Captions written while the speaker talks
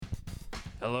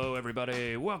Hello,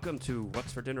 everybody. Welcome to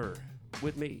What's for Dinner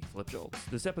with me, Flip Schultz.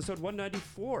 This is episode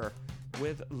 194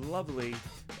 with lovely,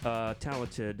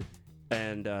 talented,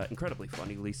 and incredibly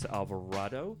funny Lisa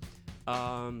Alvarado.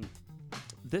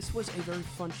 This was a very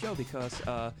fun show because,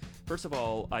 first of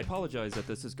all, I apologize that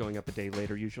this is going up a day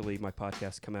later. Usually my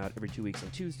podcasts come out every 2 weeks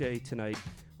on Tuesday. Today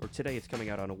it's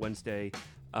coming out on a Wednesday.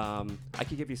 I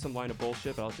could give you some line of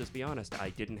bullshit, but I'll just be honest.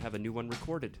 I didn't have a new one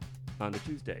recorded on the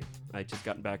Tuesday. I had just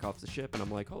gotten back off the ship, and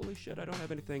I'm like, holy shit, I don't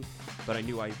have anything. But I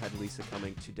knew I had Lisa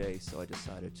coming today, so I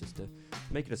decided just to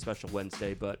make it a special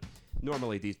Wednesday. But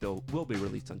normally these will be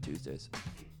released on Tuesdays.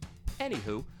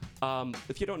 Anywho,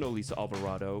 if you don't know Lisa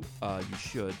Alvarado, you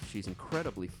should. She's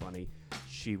incredibly funny.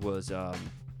 She was,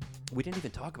 we didn't even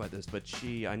talk about this, but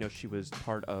I know she was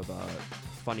part of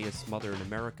Funniest Mother in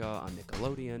America on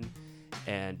Nickelodeon,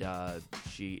 and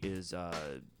she is a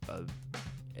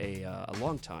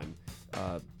long-time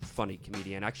funny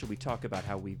comedian. Actually, we talk about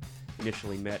how we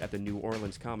initially met at the New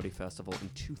Orleans Comedy Festival in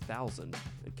 2000.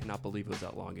 I cannot believe it was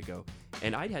that long ago.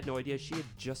 And I had no idea she had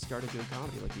just started doing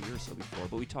comedy like a year or so before.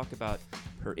 But we talk about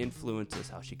her influences,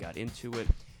 how she got into it.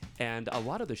 And a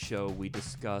lot of the show, we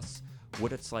discuss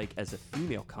what it's like as a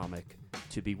female comic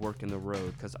to be working the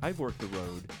road. Because I've worked the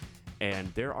road,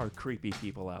 and there are creepy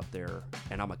people out there,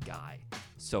 and I'm a guy.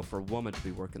 So for a woman to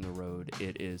be working the road,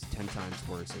 it is 10 times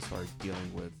worse as far as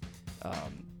dealing with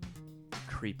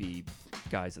creepy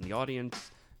guys in the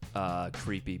audience,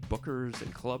 creepy bookers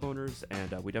and club owners,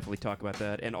 and we definitely talk about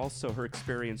that. And also her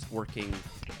experience working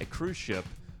a cruise ship,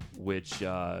 which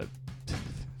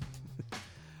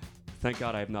thank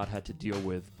God I have not had to deal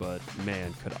with, but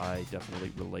man, could I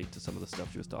definitely relate to some of the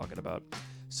stuff she was talking about.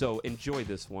 So enjoy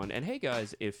this one. And hey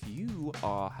guys, if you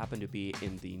happen to be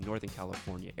in the Northern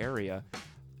California area,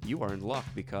 you are in luck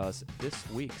because this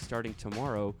week, starting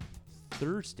tomorrow,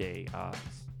 Thursday,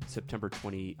 October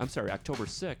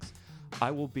 6th, I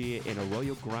will be in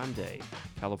Arroyo Grande,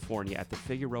 California at the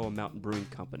Figueroa Mountain Brewing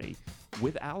Company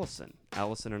with Allison.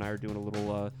 Allison and I are doing a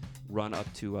little run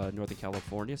up to Northern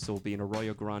California, so we'll be in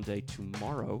Arroyo Grande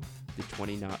tomorrow, the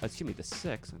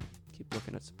 6th. Keep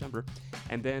looking at September.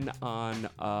 And then on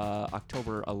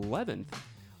October 11th,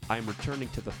 I'm returning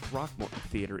to the Throckmorton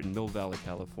Theater in Mill Valley,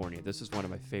 California. This is one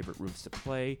of my favorite rooms to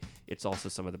play. It's also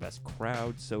some of the best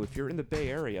crowds. So if you're in the Bay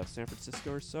Area, San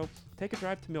Francisco or so, take a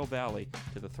drive to Mill Valley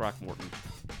to the Throckmorton.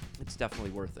 It's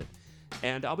definitely worth it.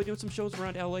 And I'll be doing some shows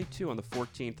around LA too. On the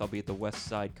 14th, I'll be at the West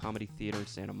Side Comedy Theater in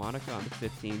Santa Monica. On the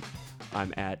 15th,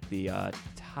 I'm at the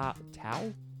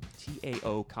Tao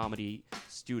Comedy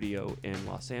Studio in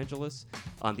Los Angeles.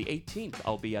 On the 18th,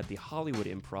 I'll be at the Hollywood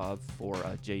Improv for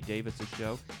Jay Davis'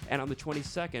 show. And on the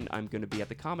 22nd, I'm going to be at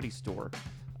the Comedy Store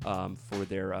for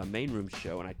their main room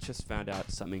show. And I just found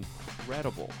out some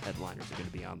incredible headliners are going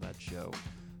to be on that show.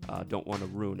 Don't want to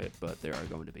ruin it, but there are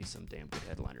going to be some damn good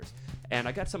headliners. And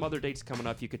I got some other dates coming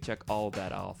up. You could check all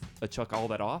that off, check all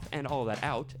that off and all that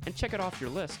out, and check it off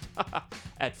your list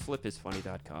at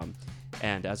flipisfunny.com.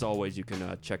 And as always, you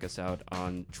can check us out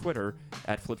on Twitter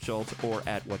at FlipSchultz or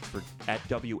at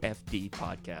WFD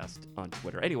Podcast on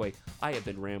Twitter. Anyway, I have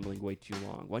been rambling way too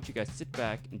long. Why don't you guys sit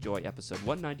back, enjoy episode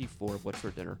 194 of What's for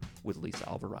Dinner with Lisa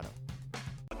Alvarado.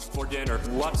 What's for dinner?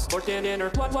 What's for dinner?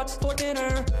 What's for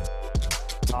dinner?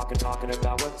 Talking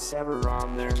about what's ever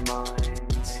on their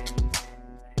minds.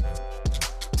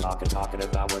 Talking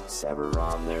about what's ever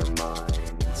on their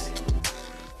minds.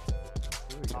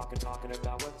 Talking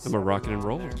about what's I'm a rockin' and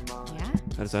roller. Yeah.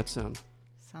 How does that sound?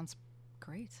 Sounds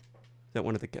great. Is that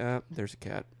one of the there's a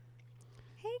cat.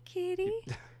 Hey, kitty.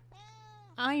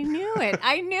 I knew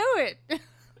it.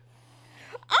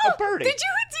 Oh, a birdie. Did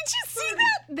you see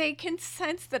that? They can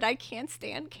sense that I can't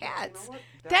stand cats. You know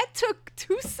that took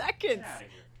 2 seconds.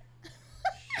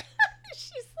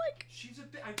 She's like...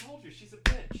 I told you, she's a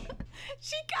bitch.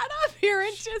 She got up here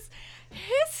and just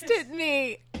hissed at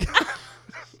me.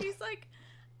 She's like,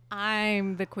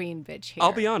 I'm the queen bitch here.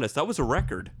 I'll be honest, that was a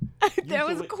record. That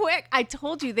was quick. I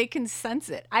told you, they can sense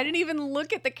it. I didn't even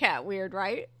look at the cat. Weird,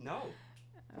 right? No.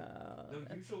 No,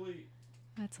 usually...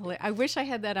 That's hilarious. I wish I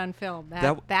had that on film.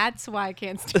 That's why I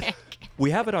can't stand cats.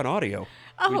 We have it on audio.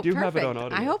 Oh, we do perfect. have it on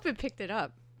audio. I hope it picked it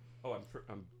up. Oh,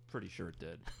 I'm pretty sure it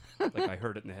did. Like I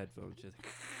heard it in the headphones.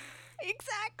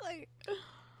 Exactly.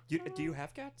 Do you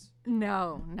have cats?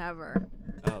 No, never.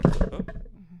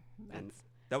 And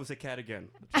that was a cat again.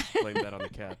 Let's just blame that on the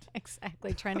cat.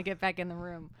 Exactly. Trying to get back in the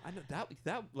room. I know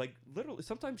that like literally.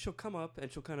 Sometimes she'll come up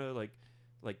and she'll kind of like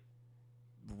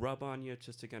rub on you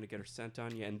just to kind of get her scent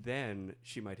on you, and then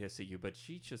she might hiss at you. But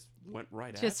she just went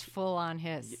right at you. Just full on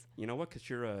hiss. You know what? Because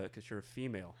you're a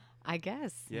female. I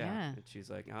guess. Yeah. And she's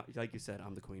like you said,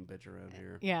 I'm the queen bitch around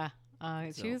here. Yeah.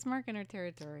 She So- was marking her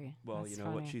territory. Well, That's you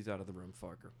know what? funny. She's out of the room.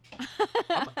 Fuck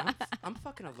her. I'm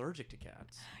fucking allergic to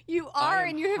cats. You I are, am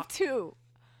and you have hot- two.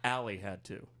 Allie had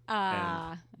to.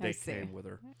 Ah, and I they see. came with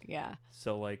her. Yeah.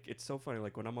 So like it's so funny.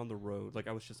 Like when I'm on the road, like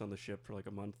I was just on the ship for like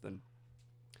a month, and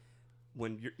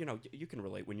when you're, you can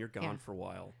relate. When you're gone Yeah. for a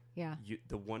while, Yeah.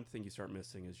 the one thing you start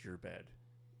missing is your bed,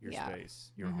 your Yeah.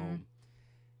 space, your Mhm. home.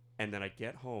 And then I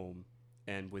get home,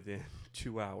 and within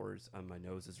 2 hours, my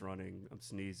nose is running, I'm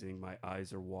sneezing, my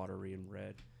eyes are watery and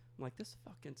red. I'm like, this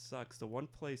fucking sucks. The one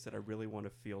place that I really want to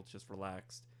feel just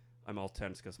relaxed, I'm all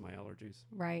tense because of my allergies.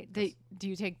 Right. That's- Do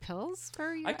you take pills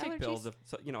for your I take allergies? pills.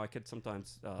 I could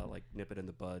sometimes like nip it in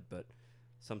the bud, but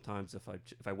sometimes if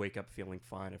I wake up feeling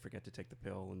fine, I forget to take the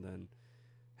pill, and then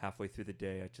halfway through the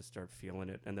day I just start feeling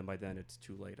it, and then by then it's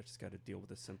too late. I just got to deal with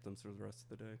the symptoms for the rest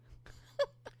of the day.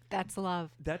 That's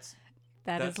love. That's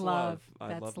That's love. I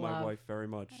That's love my wife very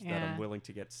much. That Yeah. I'm willing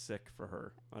to get sick for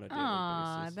her on a daily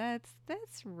Aw, basis.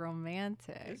 that's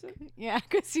romantic. Is it? Yeah,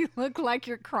 because you look like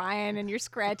you're crying and you're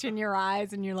scratching your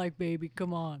eyes and you're like, baby,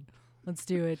 come on. Let's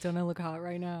do it. Don't I look hot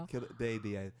right now?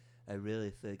 Baby, I really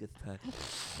think it's time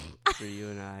for you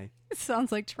and I. It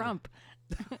sounds like Trump.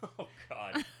 Oh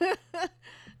God.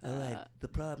 All right. The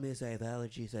problem is I have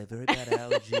allergies. I have very bad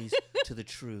allergies to the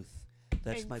truth.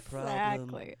 That's my problem.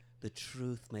 Exactly. The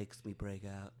truth makes me break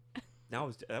out.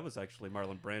 That was actually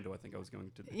Marlon Brando. I think I was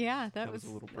going to. Yeah, That was a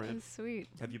little that brand. was sweet.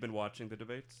 Have you been watching the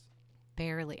debates?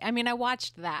 Barely. I mean, I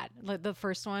watched that, the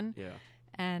first one, Yeah.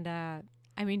 and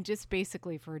I mean, just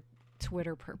basically for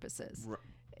Twitter purposes. Right.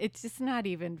 It's just not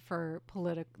even for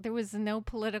political. There was no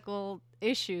political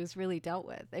issues really dealt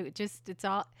with. It's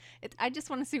all. I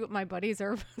just want to see what my buddies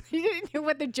are,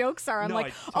 what the jokes are. I'm No, like,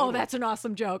 I oh, totally- that's an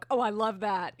awesome joke. Oh, I love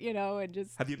that. And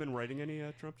just. Have you been writing any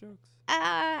Trump jokes?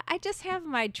 I just have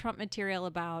my Trump material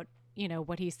about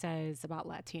what he says about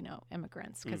Latino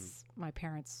immigrants because my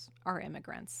parents are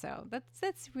immigrants. So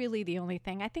that's really the only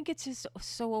thing. I think it's just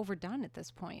so overdone at this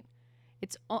point.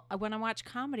 It's when I watch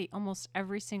comedy, almost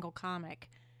every single comic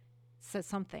says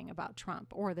something about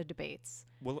Trump or the debates.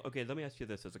 Well, okay, let me ask you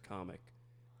this as a comic.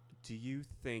 Do you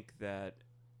think that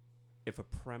if a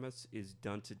premise is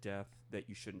done to death that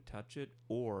you shouldn't touch it,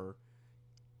 or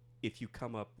if you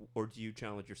come up, or do you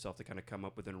challenge yourself to kind of come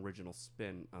up with an original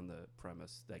spin on the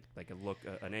premise, like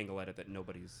an angle at it that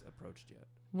nobody's approached yet?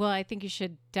 Well, I think you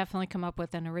should definitely come up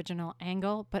with an original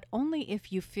angle, but only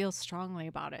if you feel strongly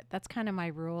about it. That's kind of my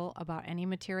rule about any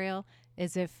material,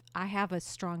 is if I have a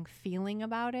strong feeling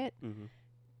about it,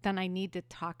 then I need to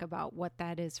talk about what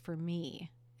that is for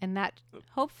me. And that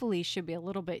hopefully should be a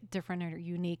little bit different or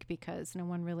unique because no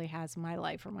one really has my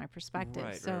life or my perspective.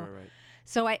 Right, so, right.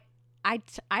 so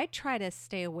I try to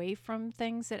stay away from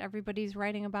things that everybody's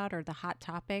writing about or the hot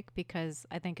topic because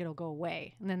I think it'll go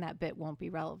away and then that bit won't be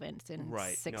relevant in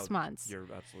Right. 6 No, months. You're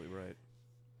absolutely right.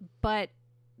 But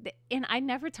and I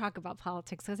never talk about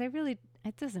politics because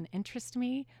it doesn't interest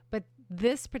me. But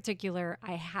this particular,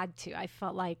 I had to. I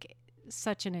felt like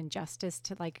such an injustice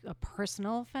to like a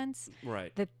personal offense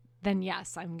Right. that then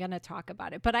yes, I'm gonna talk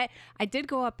about it. But I did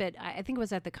go up at I think it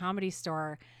was at the Comedy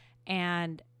Store,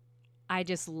 and I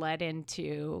just led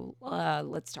into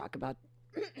let's talk about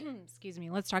excuse me,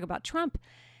 let's talk about Trump,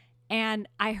 and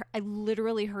I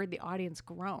literally heard the audience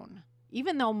groan,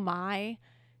 even though my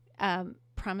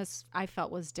premise I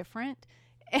felt was different.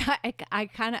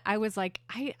 I was like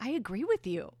I agree with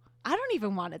you. I don't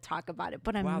even want to talk about it,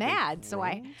 but I'm Wow, they mad. So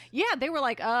groaned? they were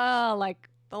like, oh, like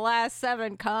the last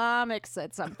 7 comics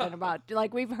said something about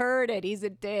like we've heard it. He's a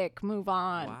dick. Move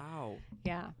on. Wow.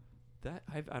 Yeah, That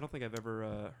I don't think I've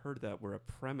ever heard that where a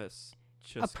premise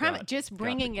just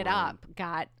bringing it up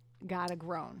got a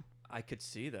groan. I could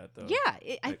see that though. Yeah,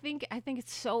 I Like- think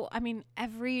it's so. I mean,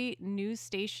 every news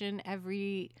station,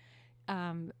 every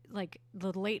like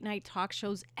the late night talk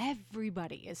shows,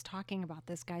 everybody is talking about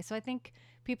this guy. So I think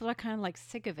people are kind of like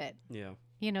sick of it. Yeah.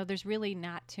 There's really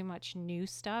not too much new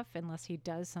stuff unless he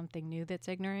does something new that's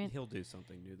ignorant. He'll do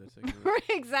something new that's ignorant.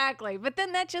 Exactly. But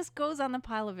then that just goes on the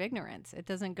pile of ignorance. It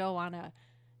doesn't go on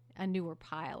a newer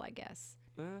pile, I guess.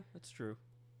 That's true.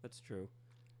 That's true.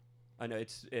 I know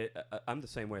I'm the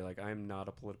same way. Like I'm not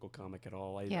a political comic at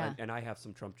all. And I have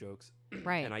some Trump jokes.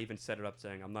 Right. And I even set it up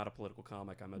saying I'm not a political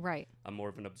comic. Right. I'm more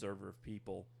of an observer of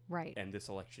people. Right. And this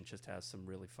election just has some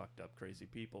really fucked up, crazy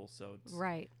people. So it's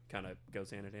Right. kind of goes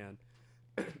hand in hand.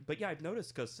 But yeah, I've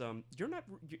noticed because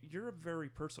you're a very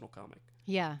personal comic.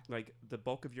 Yeah. Like the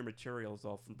bulk of your material is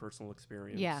all from personal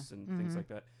experience Yeah. and things Mhm. like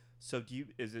that. So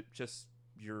is it just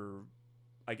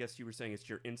I guess you were saying it's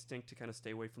your instinct to kind of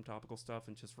stay away from topical stuff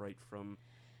and just write from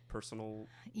personal?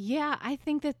 Yeah, I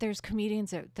think that there's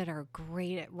comedians that are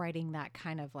great at writing that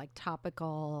kind of like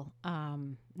topical,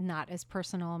 not as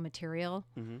personal material.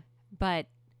 Mm-hmm. But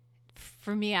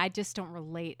for me, I just don't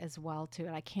relate as well to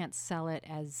it. I can't sell it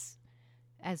as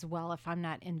well if I'm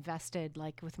not invested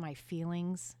like with my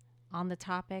feelings on the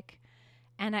topic.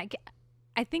 And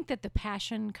I think that the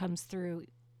passion comes through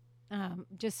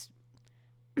just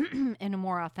in a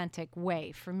more authentic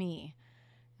way for me.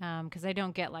 Because I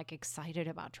don't get like excited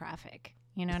about traffic.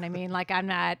 You know what I mean? Like I'm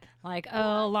not like,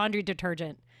 oh, laundry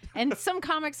detergent. And some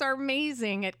comics are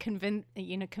amazing at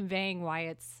conveying why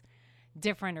it's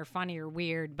different or funny or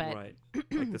weird. But Right.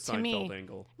 Like the to me, Seinfeld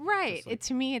angle. right? Just like-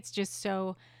 To me, it's just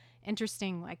so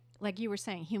interesting. Like you were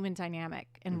saying, human dynamic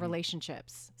and Mhm.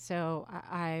 relationships. So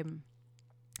I'm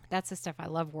that's the stuff I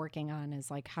love working on. Is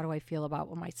like, how do I feel about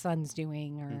what my son's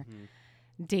doing or Mhm.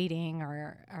 dating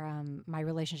or my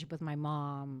relationship with my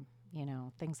mom,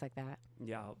 things like that.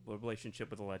 Yeah, a relationship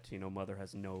with a Latino mother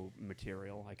has no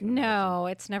material. I can No,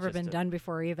 it's never Just been done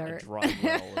before imagine. either. A dry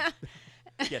well.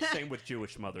 Yeah, same with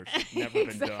Jewish mothers. Never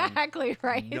been done. Exactly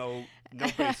right. No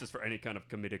basis for any kind of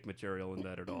comedic material in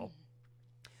that at all.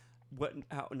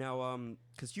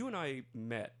 Because you and I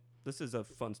met. This is a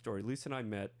fun story. Lisa and I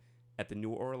met at the New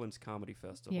Orleans Comedy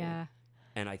Festival. Yeah.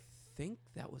 And I think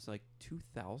that was like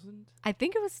 2000. I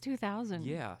think it was 2000.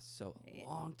 Yeah, so a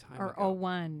long time Or ago.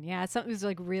 01. Yeah, something was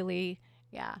like really,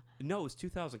 yeah. No, it was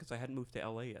 2000 because I hadn't moved to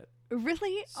LA yet.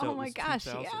 Really? So oh it my was gosh.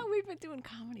 2000. Yeah, we've been doing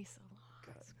comedy so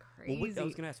long. It's crazy. Well, I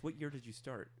was going to ask, what year did you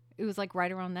start? It was like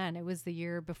right around then. It was the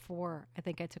year before I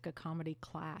think I took a comedy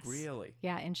class. Really?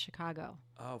 Yeah, in Chicago.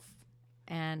 Oh,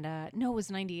 And no, it was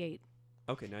 98.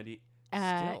 okay, 90.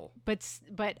 Still.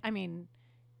 But I mean,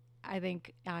 I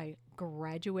think I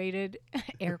graduated,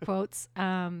 air quotes,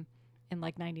 in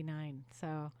like 99.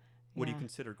 So What do yeah. you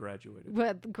consider graduated?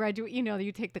 But graduate,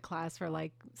 you take the class for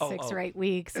like 6 or 8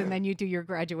 weeks, and then you do your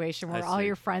graduation where I all see.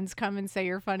 your friends come and say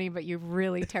you're funny, but you're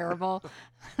really terrible.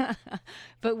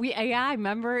 But I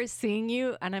remember seeing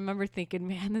you, and I remember thinking,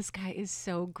 man, this guy is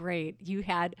so great. You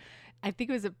had, I think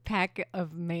it was a pack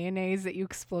of mayonnaise that you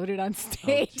exploded on Oh,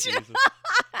 stage. Jesus.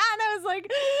 And I was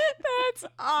like,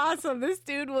 that's awesome. This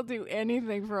dude will do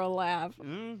anything for a laugh.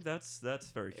 That's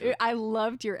very true. I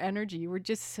loved your energy. You were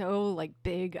just so like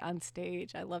big on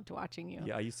stage. I loved watching you.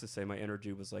 Yeah, I used to say my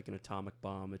energy was like an atomic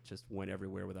bomb. It just went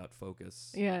everywhere without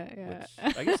focus. Yeah.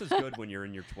 Which I guess is good when you're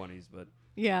in your 20s, but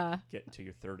Yeah. getting to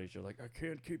your 30s, you're like, I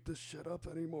can't keep this shit up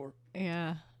anymore.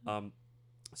 Yeah.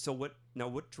 So what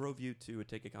drove you to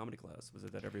take a comedy class? Was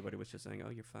it that everybody was just saying, "Oh,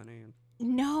 you're funny"? And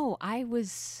No, I was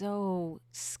so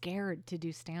scared to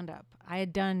do stand up. I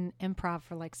had done improv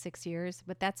for like 6 years,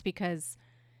 but that's because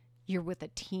you're with a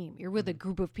team. You're with a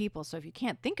group of people. So if you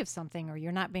can't think of something or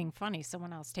you're not being funny,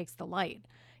 someone else takes the light.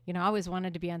 I always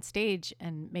wanted to be on stage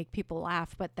and make people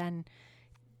laugh, but then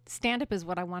stand up is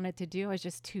what I wanted to do. I was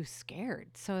just too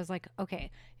scared. So I was like,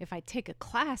 okay, if I take a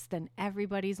class, then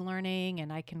everybody's learning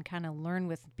and I can kind of learn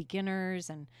with beginners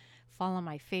and fall on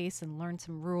my face and learn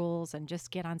some rules and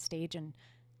just get on stage and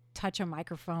touch a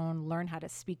microphone, learn how to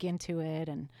speak into it.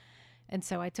 And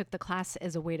so I took the class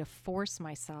as a way to force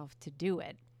myself to do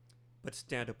it. but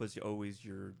stand up was always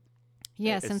your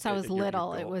Yeah, It's- since I was your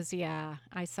little, it goal. was,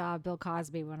 I saw Bill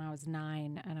Cosby when I was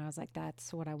 9 and I was like,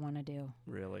 that's what I want to do.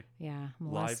 really. Yeah,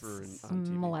 Live or on TV?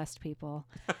 molest people.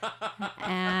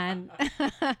 And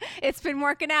it's been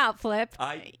working out, Flip.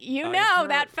 I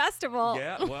that heard. festival.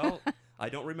 Yeah, well, I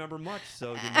don't remember much,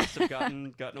 so you must have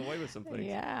gotten away with some things.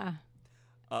 Yeah.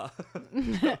 Uh,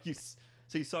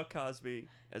 so you saw Cosby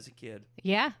as a kid,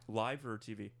 Yeah, live or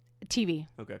TV? TV.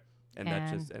 Okay,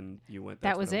 and you went. That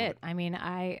that's was what it. I mean,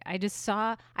 I just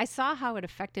saw how it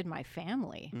affected my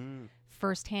family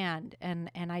firsthand, and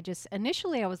I just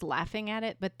initially I was laughing at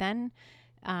it, but then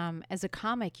as a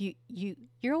comic,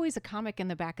 you're always a comic in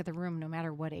the back of the room, no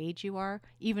matter what age you are,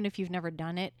 even if you've never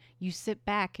done it. You sit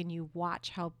back and you watch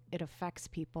how it affects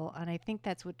people, and I think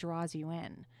that's what draws you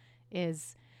in.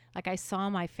 Is like I saw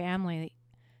my family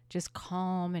just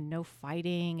calm and no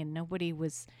fighting, and nobody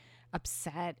was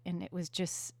upset, and it was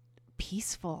just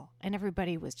peaceful, and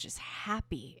everybody was just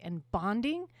happy and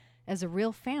bonding as a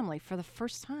real family for the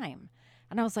first time.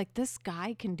 And I was like, this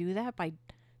guy can do that by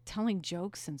telling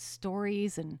jokes and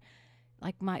stories, and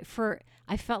I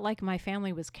felt like my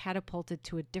family was catapulted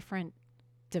to a different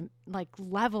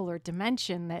level or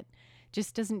dimension that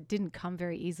just didn't come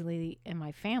very easily in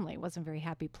my family. It wasn't a very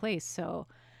happy place. So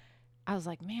I was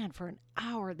like, man, for an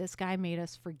hour this guy made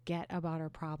us forget about our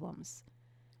problems.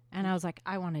 And I was like,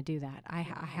 I want to do that. I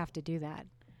have to do that.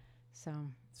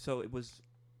 So it was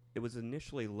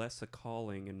initially less a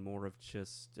calling and more of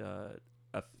just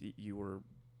you were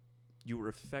you were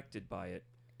affected by it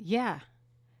Yeah.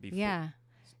 before. Yeah.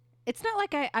 It's not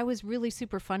like I was really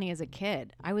super funny as a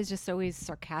kid. I was just always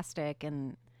sarcastic,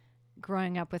 and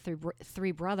growing up with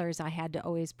three brothers, I had to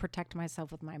always protect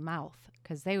myself with my mouth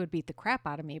because they would beat the crap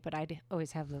out of me, but I'd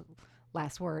always have the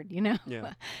last word, you know?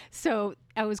 Yeah. So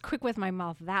I was quick with my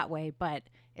mouth that way, but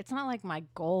it's not like my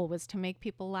goal was to make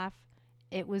people laugh.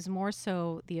 It was more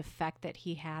so the effect that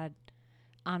he had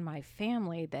on my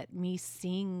family, that me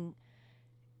seeing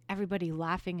everybody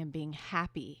laughing and being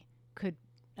happy could,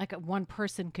 like one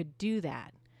person could do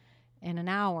that in an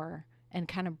hour and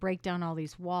kind of break down all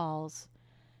these walls.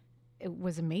 It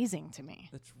was amazing to me.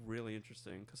 That's really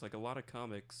interesting because, like, a lot of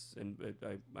comics, and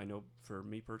I know for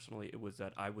me personally, it was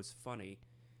that I was funny.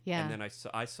 Yeah. And then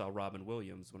I saw Robin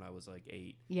Williams when I was like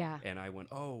 8. Yeah. And I went,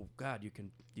 oh God, you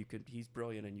could, he's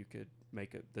brilliant, and you could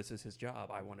make it. This is his job.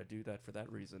 I want to do that for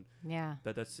that reason. Yeah.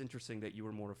 That's interesting that you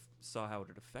were more saw how it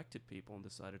affected people and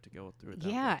decided to go through it. That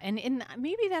Yeah. way. And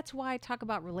maybe that's why I talk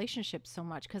about relationships so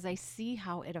much, because I see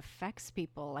how it affects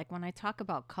people. Like when I talk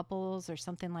about couples or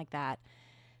something like that,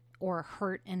 or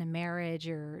hurt in a marriage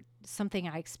or something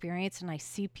I experienced, and I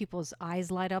see people's eyes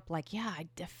light up like, yeah, I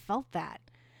felt that.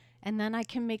 And then I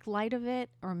can make light of it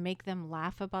or make them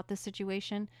laugh about the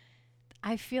situation.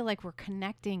 I feel like we're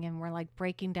connecting and we're like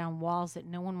breaking down walls that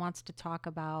no one wants to talk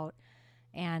about.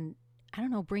 And I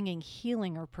don't know, bringing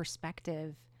healing or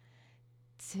perspective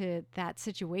to that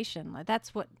situation. Like,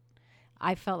 that's what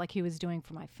I felt like he was doing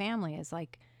for my family, is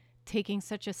like taking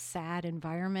such a sad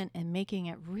environment and making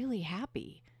it really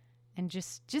happy. And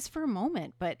just for a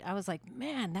moment. But I was like,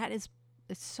 man, it's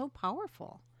so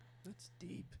powerful. That's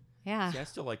deep. Yeah. See, I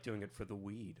still like doing it for the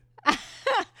weed. No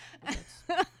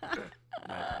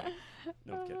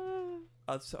I'm kidding.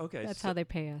 So, okay. That's how they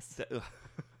pay us.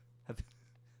 Have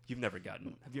you ever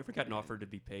gotten offered to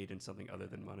be paid in something other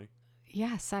than money?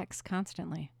 Yeah, sex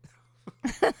constantly.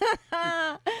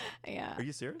 Yeah. Are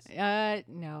you serious?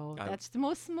 No, that's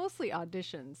mostly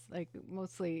auditions. Like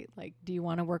mostly like, do you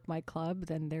want to work my club?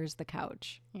 Then there's the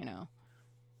couch, you know.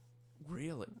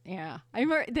 Really? Yeah. I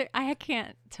remember I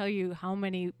can't tell you how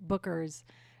many bookers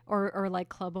or like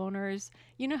club owners,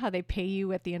 you know how they pay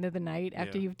you at the end of the night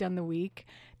after Yeah. you've done the week?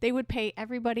 They would pay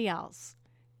everybody else.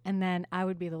 And then I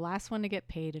would be the last one to get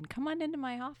paid and come on into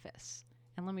my office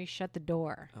and let me shut the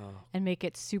door and make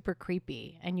it super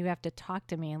creepy. And you have to talk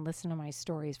to me and listen to my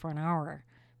stories for an hour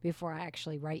before I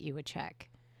actually write you a check.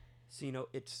 So, you know,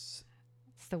 it's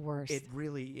the worst. It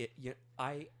really,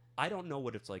 I don't know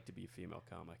what it's like to be a female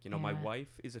comic. You know, my Yeah.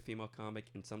 wife is a female comic,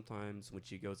 and sometimes when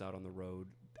she goes out on the road,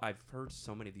 I've heard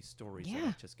so many of these stories that Yeah.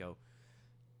 I just go,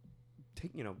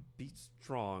 be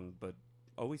strong, but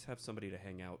always have somebody to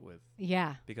hang out with.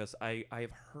 Yeah. Because I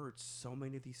have heard so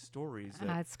many of these stories that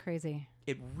That's crazy.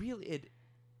 it really,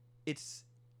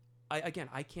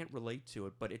 I can't relate to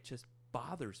it, but it just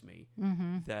bothers me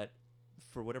Mm-hmm. that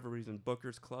for whatever reason,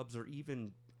 bookers, clubs, or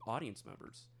even audience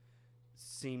members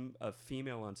seem a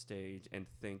female on stage and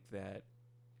think that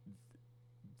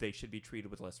they should be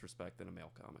treated with less respect than a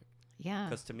male comic. Yeah.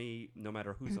 Because to me, no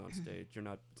matter who's on stage,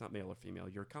 it's not male or female,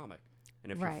 you're a comic.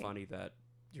 And if Right.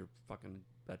 you're funny,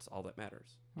 that's all that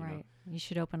matters. You know? Right. You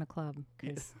should open a club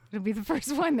because it'll be the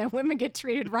first one that women get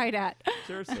treated right at.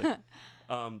 Seriously.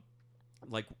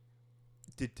 Like,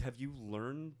 have you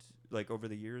learned, like, over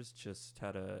the years just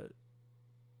how to,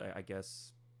 I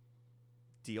guess,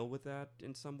 deal with that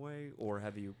in some way? Or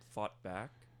have you fought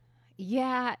back?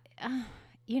 Yeah.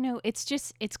 You know,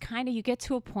 it's kind of, you get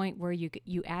to a point where you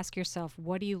ask yourself,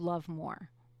 what do you love more?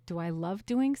 Do I love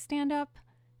doing stand-up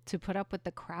to put up with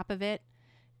the crap of it?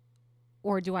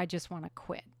 Or do I just want to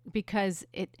quit? Because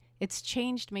it's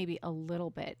changed maybe a little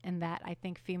bit in that I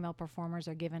think female performers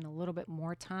are given a little bit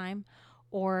more time,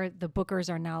 or the bookers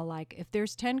are now like, if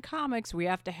there's 10 comics, we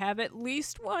have to have at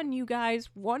least one, you guys,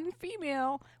 one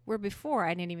female. Where before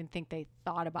I didn't even think they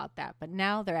thought about that. But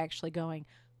now they're actually going,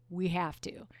 we have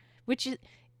to, which is,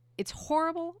 it's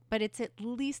horrible, but it's at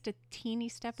least a teeny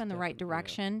step in the right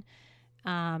direction.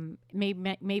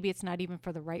 Maybe it's not even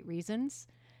for the right reasons,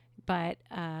 but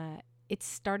it's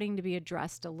starting to be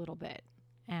addressed a little bit,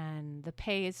 and the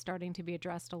pay is starting to be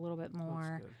addressed a little bit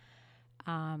more.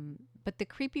 But the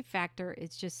creepy factor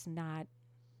is just not.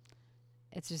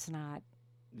 It's just not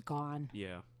gone.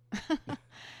 Yeah.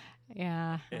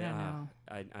 Yeah, I don't know.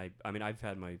 I mean, I've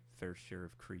had my fair share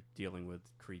of dealing with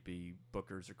creepy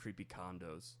bookers or creepy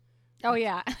condos. Oh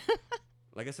yeah.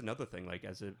 Like, that's another thing. Like,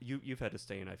 you've had to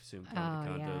stay in, I assume, Oh,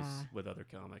 condos yeah. with other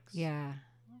comics. Yeah,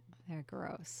 they're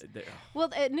gross. They- Well,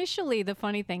 initially, the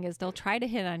funny thing is they'll try to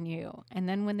hit on you, and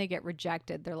then when they get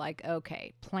rejected, they're like,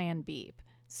 okay, plan B.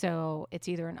 So it's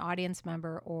either an audience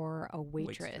member or a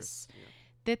waitress. Yeah.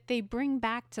 that they bring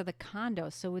back to the condo.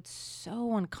 So it's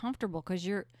so uncomfortable because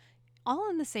you're all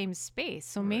in the same space.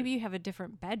 So maybe you have a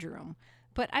different bedroom.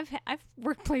 But I've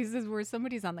worked places where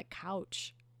somebody's on the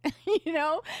couch, you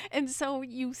know? And so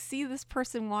you see this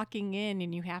person walking in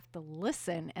and you have to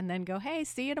listen and then go, hey,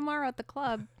 see you tomorrow at the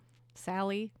club,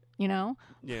 Sally, you know?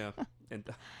 Yeah. And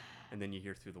then you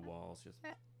hear through the walls just,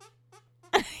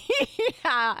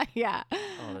 Yeah.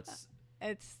 oh, that's,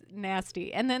 It's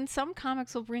nasty. And then some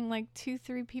comics will bring like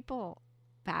 2-3 people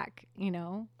back, you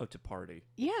know? oh, to party.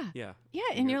 Yeah. Yeah. Yeah.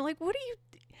 And you're like, what are you?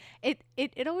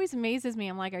 It always amazes me.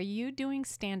 I'm like, are you doing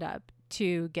stand up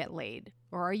to get laid?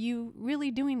 Or are you really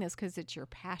doing this because it's your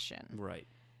passion? Right.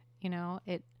 You know,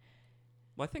 Well,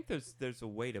 I think there's a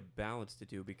way to balance to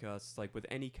do, because like with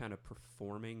any kind of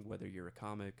performing, whether you're a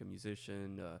comic, a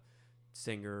musician, a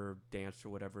singer, dancer,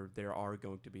 whatever, there are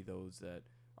going to be those that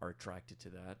are attracted to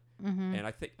that. mm-hmm. And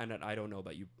I think, and I don't know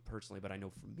about you personally, but I know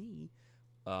for me,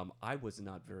 I was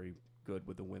not very good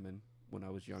with the women when I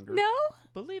was younger. No,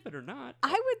 Believe it or not.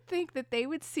 I would think that they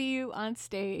would see you on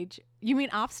stage. You mean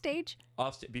off stage?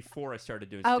 Before I started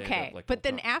doing stand-up. Okay. Like But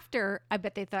then full-time. after, I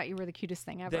bet they thought you were the cutest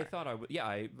thing ever. They thought I would,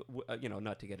 yeah,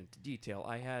 not to get into detail,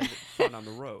 I had fun on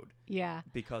the road Yeah.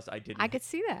 because I didn't. I could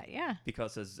see that. Yeah.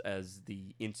 Because as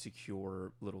the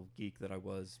insecure little geek that I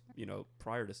was,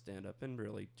 prior to stand up and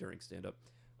really during stand up,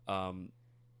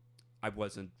 I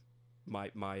wasn't my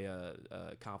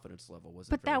confidence level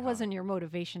wasn't. But very that high. wasn't your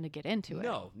motivation to get into it.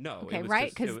 No. Okay, it was right?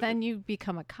 just- Because it wa- then you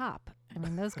become a cop. I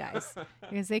mean, those guys,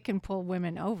 because they can pull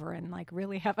women over and like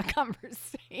really have a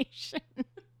conversation.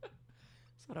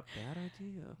 it's not a bad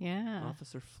idea. Yeah.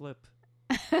 Officer Flip.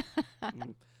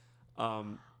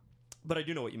 But I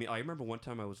do know what you mean. I remember one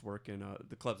time I was working.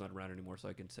 The club's not around anymore, so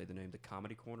I can say the name. The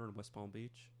Comedy Corner in West Palm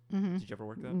Beach. Mm-hmm. Did you ever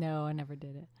work that? No, I never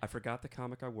did it. I forgot the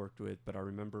comic I worked with, but I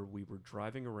remember we were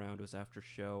driving around. It was after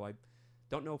show. I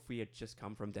don't know if we had just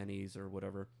come from Denny's or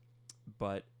whatever,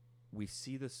 but we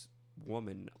see this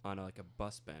woman on like a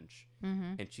bus bench,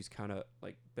 Mm-hmm. and she's kind of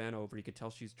like bent over. You could tell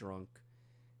she's drunk,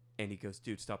 and he goes,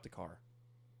 "Dude, stop the car."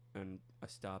 And I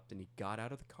stopped, and he got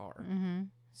out of the car, Mm-hmm.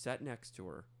 sat next to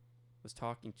her, was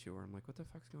talking to her. I'm like, "What the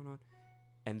fuck's going on?"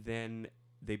 And then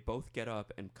they both get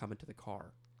up and come into the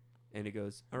car. And he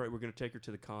goes, "All right, we're going to take her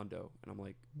to the condo." And I'm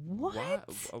like, What?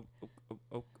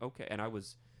 Okay. And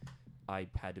I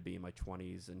had to be in my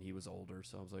 20s, and he was older.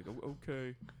 So I was like, "Oh,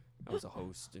 okay." I was a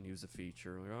host, and he was a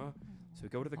feature. Like, oh. So we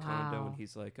go to the condo, Wow. and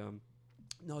he's like,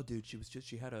 "No, dude,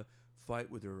 she had a fight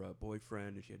with her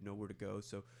boyfriend, and she had nowhere to go.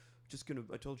 So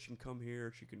I told her she can come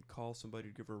here. She can call somebody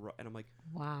to give her a ride." And I'm like,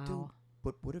 Wow. "Dude,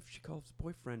 but what if she calls the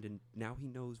boyfriend, and now he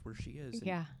knows where she is? And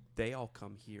Yeah. they all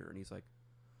come here." And he's like,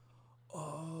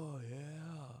 "Oh,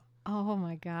 yeah." Oh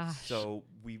my gosh. So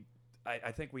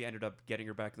I think we ended up getting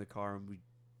her back in the car, and we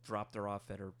dropped her off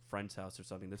at her friend's house or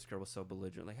something. This girl was so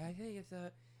belligerent, like, "Hey, is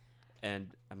that?"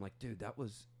 And I'm like, "Dude, that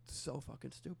was so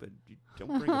fucking stupid. You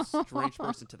don't bring a strange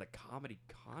person to the comedy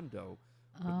condo."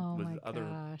 Oh with my other-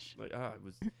 gosh. Like,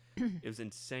 it was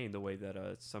insane the way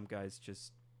that some guys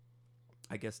just,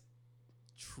 I guess,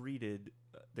 treated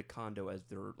the condo as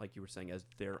their, like you were saying, as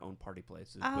their own party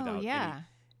places Oh without yeah.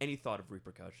 any thought of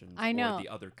repercussions. I know. Or the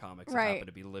other comics Right. that happen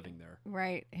to be living there.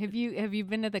 Right. Have you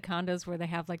been to the condos where they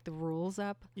have like the rules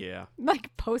up? Yeah.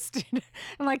 Like posted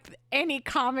and like any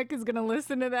comic is gonna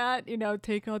listen to that,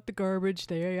 take out the garbage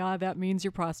there. Yeah, that means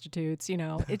you're prostitutes,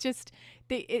 it just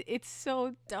it's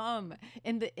so dumb.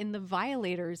 And the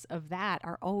violators of that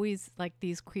are always like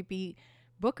these creepy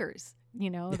bookers,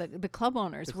 the club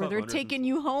owners The where club they're owners taking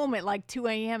you home at like 2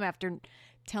 a.m. after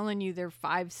telling you their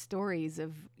 5 stories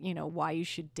of why you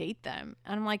should date them.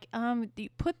 And I'm like,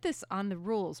 put this on the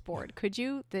rules board, could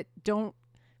you? That don't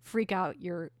freak out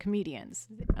your comedians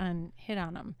and hit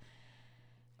on them.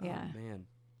 Yeah. Oh, man.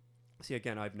 See,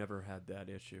 again, I've never had that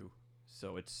issue.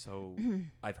 So it's so,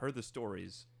 I've heard the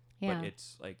stories, Yeah. but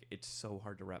it's so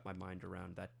hard to wrap my mind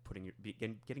around that,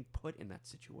 getting put in that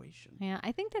situation. Yeah.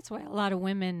 I think that's why a lot of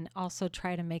women also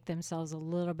try to make themselves a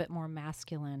little bit more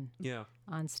masculine Yeah.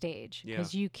 on stage. Yeah.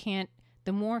 Because you can't,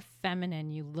 the more feminine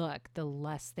you look, the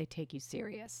less they take you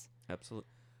serious. Absolutely.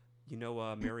 You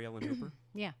know Mary Ellen Hooper?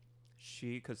 Yeah.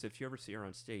 Because if you ever see her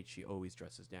on stage, she always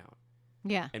dresses down.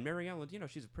 Yeah. And Mary Ellen,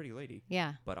 she's a pretty lady.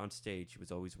 Yeah. But on stage, she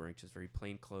was always wearing just very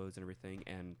plain clothes and everything.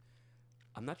 And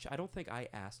I'm not sure. I don't think I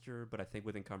asked her, but I think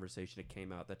within conversation it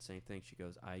came out that same thing. She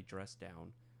goes, "I dress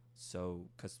down." So,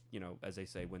 because, as they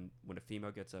say, when a female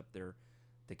gets up there,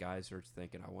 the guys are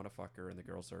thinking, "I want to fuck her," and the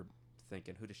girls are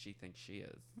thinking, "Who does she think she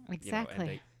is?" Exactly.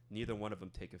 And neither one of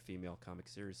them take a female comic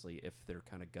seriously if they're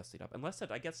kind of gussied up. Unless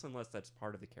that's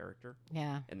part of the character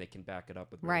Yeah. and they can back it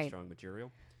up with really Right. strong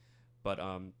material. But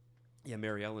Yeah,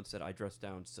 Mary Ellen said I dress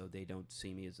down so they don't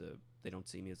see me as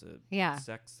a Yeah.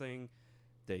 sex thing.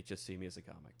 They just see me as a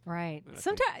comic. Right. And I think-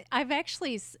 Sometimes I've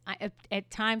actually, at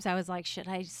times I was like, should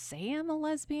I say I'm a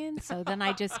lesbian? So then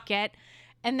I just get,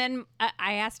 and then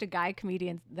I asked a guy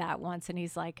comedian that once, and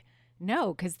he's like,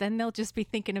 no, because then they'll just be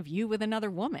thinking of you with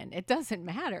another woman. It doesn't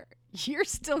matter. You're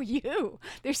still you.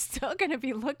 They're still going to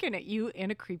be looking at you in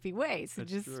a creepy way. So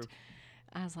That's just, true.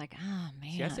 I was like, oh,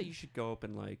 man. See, I say you should go up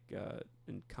in like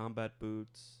in combat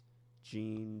boots,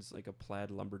 jeans, like a plaid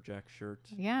lumberjack shirt.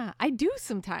 Yeah, I do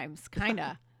sometimes, kind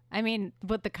of. I mean,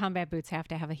 but the combat boots have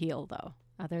to have a heel, though.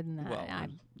 Other than that, Well,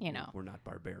 I'm, you know. we're not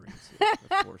barbarians, here,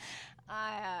 of course.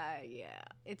 Yeah,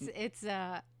 it's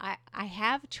I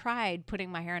have tried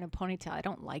putting my hair in a ponytail. I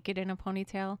don't like it in a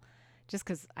ponytail, just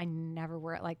because I never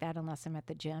wear it like that unless I'm at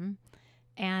the gym,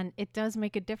 and it does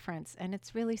make a difference, and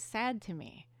it's really sad to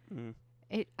me. Mm.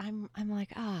 I'm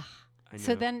like I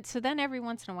So know. then every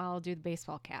once in a while I'll do the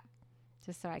baseball cap,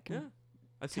 just so I Yeah, can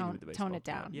I've seen you tone, with the baseball tone it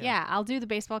cap. down. Yeah. I'll do the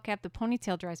baseball cap. The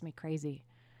ponytail drives me crazy.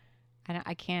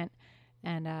 I can't.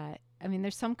 And I mean,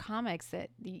 there's some comics that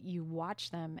you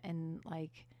watch them, and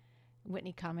like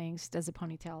Whitney Cummings does a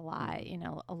ponytail a lot. You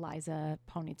know, Eliza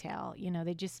ponytail. You know,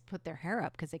 they just put their hair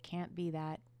up because it can't be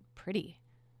that pretty.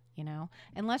 You know,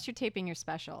 unless you're taping your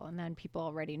special, and then people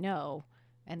already know,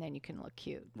 and then you can look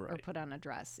cute or Right. put on a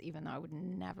dress. Even though I would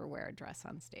never wear a dress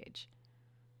on stage.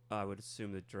 I would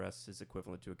assume the dress is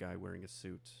equivalent to a guy wearing a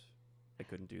suit. I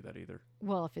couldn't do that either.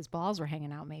 Well, if his balls were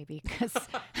hanging out, maybe. Because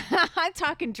I'm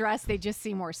talking dress, they just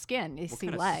see more skin. They What see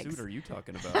kind legs. of suit are you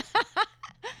talking about?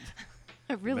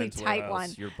 A really Men's tight Warehouse, one.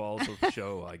 Your balls will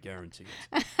show, I guarantee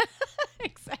it.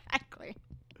 Exactly.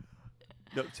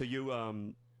 No, so you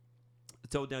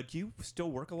so now do you still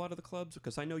work a lot of the clubs?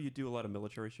 Because I know you do a lot of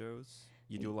military shows.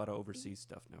 You do a lot of overseas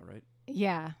stuff now, right?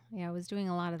 Yeah. I was doing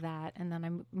a lot of that, and then I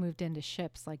moved into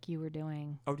ships like you were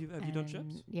doing. Oh, have you done And,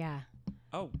 ships? Yeah.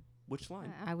 Oh, which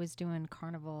line? I was doing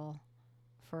Carnival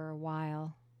for a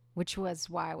while, which was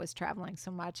why I was traveling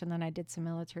so much. And then I did some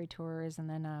military tours, and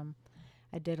then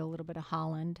I did a little bit of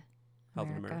Holland.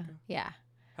 Holland America? Yeah.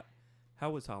 How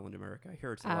was Holland America? I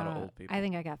hear it's a lot of old people. I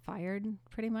think I got fired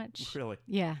pretty much. Really?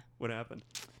 Yeah. What happened?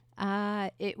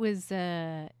 It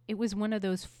was one of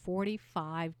those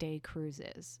 45-day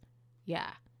cruises.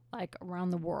 Yeah, like around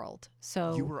the world.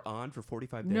 So You were on for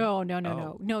 45 days? no.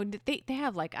 Oh. No, they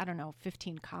have like, I don't know,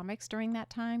 15 comics during that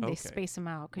time. They Okay. space them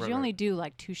out because Right, you only right. do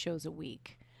like 2 shows a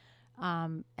week.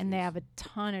 And they Jeez. have a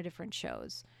ton of different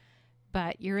shows.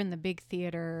 But you're in the big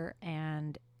theater,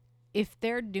 and if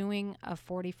they're doing a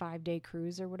 45-day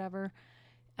cruise or whatever,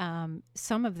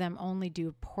 some of them only do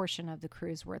a portion of the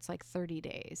cruise where it's like 30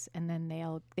 days, and then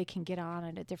they can get on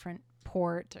at a different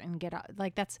port and get out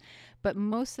like that's. But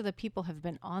most of the people have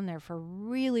been on there for a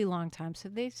really long time, so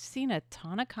they've seen a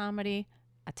ton of comedy,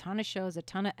 a ton of shows, a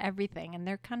ton of everything, and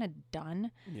they're kind of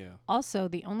done. Yeah. Also,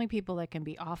 the only people that can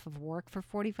be off of work for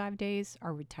 45 days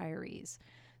are retirees.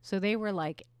 So they were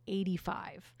like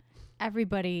 85.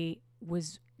 Everybody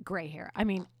was gray hair. I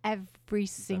mean, every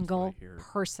single hear.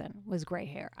 person was gray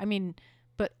hair. I mean,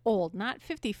 but old, not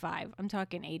 55. I'm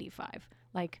talking 85.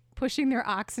 Like pushing their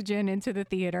oxygen into the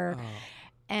theater. Oh.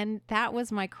 And that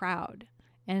was my crowd.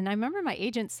 And I remember my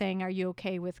agent saying, "Are you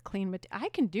okay with clean? I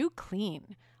can do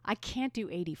clean. I can't do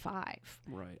 85."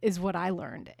 Right. Is what I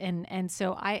learned. And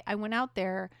so I went out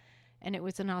there, and it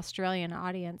was an Australian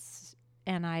audience,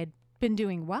 and I'd been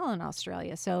doing well in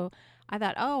Australia. So I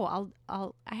thought,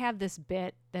 I have this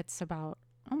bit that's about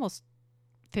almost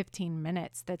 15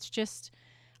 minutes that's just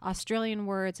Australian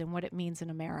words and what it means in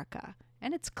America.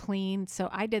 And it's clean. So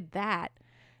I did that.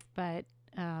 But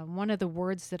one of the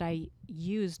words that I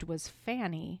used was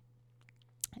fanny.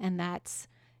 And that's,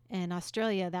 in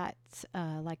Australia, that's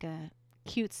like a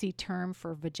cutesy term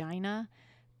for vagina.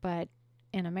 But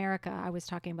in America, I was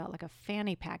talking about like a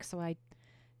fanny pack. So I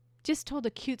just told a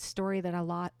cute story that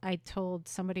I told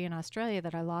somebody in Australia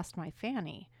that I lost my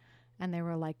fanny. And they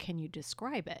were like, "Can you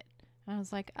describe it?" And I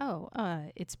was like,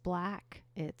 it's black.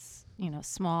 It's,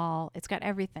 small. It's got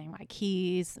everything. My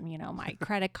keys, my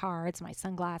credit cards, my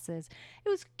sunglasses. It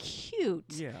was cute.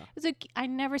 Yeah. I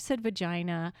never said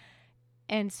vagina.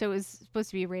 And so it was supposed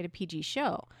to be a rated PG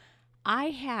show. I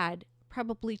had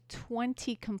probably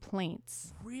 20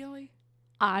 complaints Really?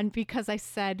 on because I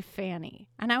said fanny.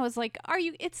 And I was like,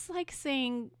 it's like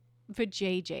saying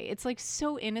vajayjay. It's like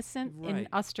so innocent in Right.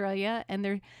 Australia.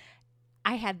 And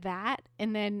I had that.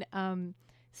 And then,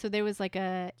 so there was like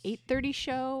a 8:30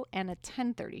 show and a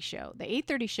 10:30 show. The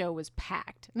 8:30 show was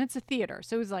packed, and it's a theater.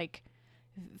 So it was like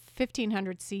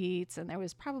 1,500 seats, and there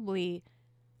was probably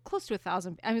close to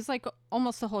 1,000. I was like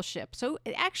almost the whole ship. So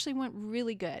it actually went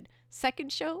really good.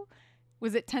 Second show,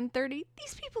 was it 10:30?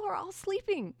 These people are all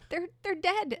sleeping. They're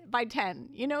dead by 10.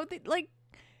 You know,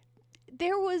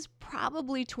 there was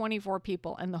probably 24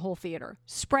 people in the whole theater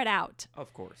spread out.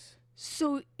 Of course.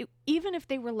 So even if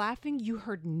they were laughing, you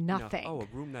heard nothing. No. Oh,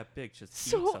 a room that big just eats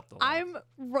So up the laugh. I'm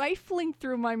rifling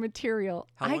through my material.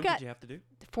 How long did you have to do?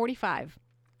 45.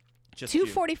 Just you.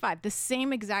 2:45, the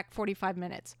same exact 45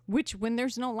 minutes, which when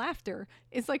there's no laughter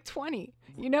is like 20.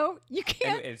 You know, you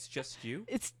can't. And it's just you?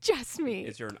 It's just me.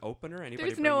 Is there an opener? Anybody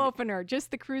There's no bring- opener,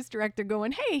 just the cruise director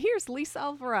going, "Hey, here's Lisa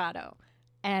Alvarado,"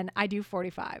 and I do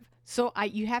 45. So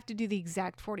you have to do the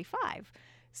exact 45.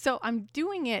 So I'm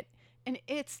doing it, and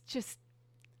it's just.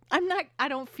 I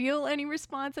don't feel any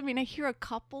response. I mean, I hear a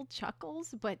couple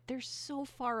chuckles, but they're so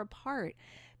far apart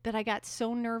that I got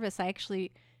so nervous. I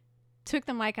actually took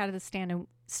the mic out of the stand and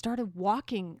started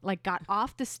walking, like got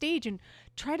off the stage and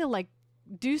try to like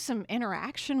do some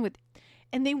interaction with,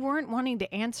 and they weren't wanting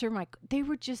to answer they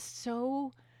were just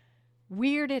so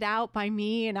weirded out by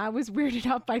me and I was weirded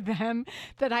out by them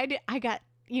that I got,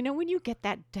 you know, when you get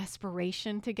that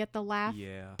desperation to get the laugh,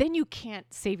 Yeah. then you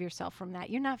can't save yourself from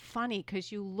that. You're not funny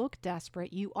because you look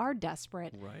desperate. You are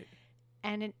desperate. Right.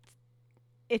 And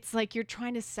it's like you're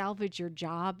trying to salvage your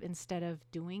job instead of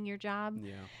doing your job.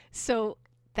 Yeah. So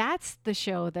that's the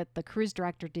show that the cruise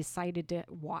director decided to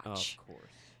watch. Of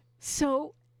course.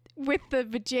 So with the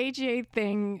JJ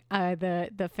thing,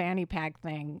 the fanny pack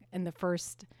thing in the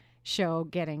first show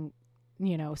getting,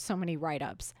 you know, so many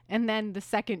write-ups. And then the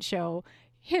second show,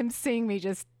 him seeing me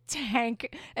just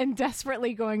tank and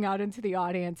desperately going out into the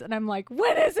audience. And I'm like,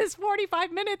 when is this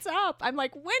 45 minutes up? I'm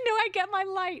like, when do I get my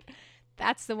light?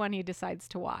 That's the one he decides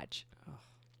to watch.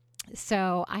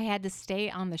 So I had to stay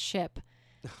on the ship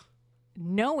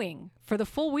knowing for the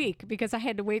full week, because I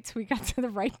had to wait till we got to the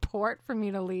right port for me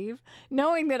to leave,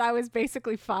 knowing that I was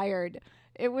basically fired.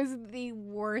 It was the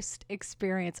worst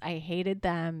experience. I hated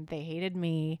them. They hated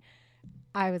me.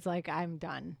 I was like, I'm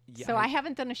done. Yeah, So I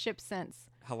haven't done a ship since.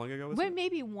 How long ago was Well, it?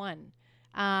 maybe one.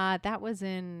 That was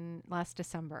in last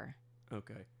December.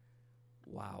 Okay.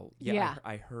 Wow. Yeah.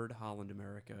 I heard Holland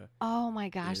America. Oh my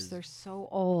gosh, Is they're so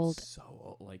old. So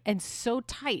old, like And so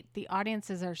tight. The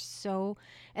audiences are so,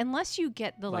 unless you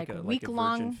get the like a week Virgin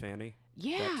long. Fanny.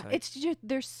 Yeah, type. it's just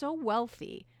they're so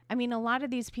wealthy. I mean, a lot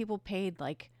of these people paid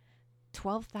like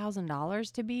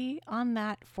 $12,000 to be on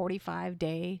that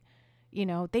 45-day. You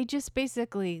know, they just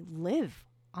basically live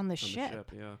on the On ship, the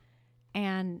ship, yeah.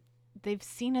 and they've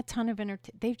seen a ton of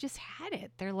they've just had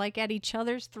it. They're like at each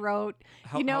other's throat.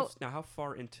 How, now, how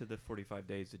far into the 45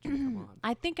 days did you come on?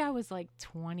 I think I was like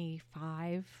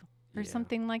 25 or Yeah.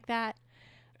 something like that.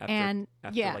 After, and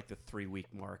after yeah. like the 3-week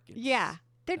mark. Yeah,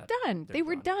 they're done. they're They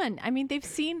were done. done. I mean, they've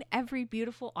seen every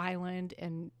beautiful island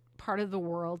and part of the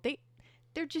world.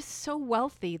 They're just so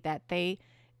wealthy that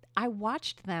I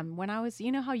watched them when I was,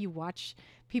 you know how you watch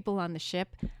people on the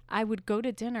ship? I would go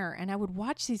to dinner and I would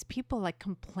watch these people like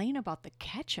complain about the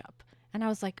ketchup. And I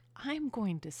was like, I'm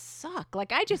going to suck.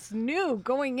 Like, I just knew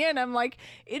going in, I'm like,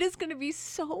 it is going to be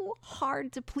so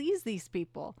hard to please these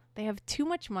people. They have too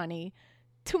much money,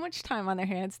 too much time on their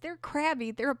hands. They're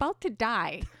crabby. They're about to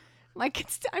die. Like,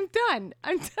 I'm done.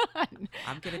 I'm done.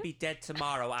 I'm gonna be dead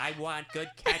tomorrow. I want good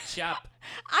ketchup.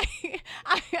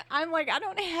 I'm like, I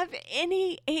don't have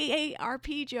any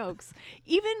AARP jokes.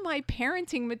 Even my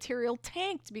parenting material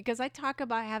tanked because I talk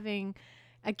about having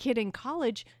a kid in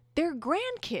college. Their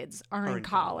grandkids are in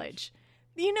college.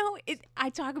 You know, I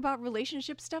talk about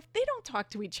relationship stuff. They don't talk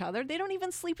to each other. They don't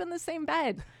even sleep in the same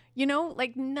bed. You know,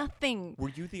 like nothing. Were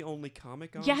you the only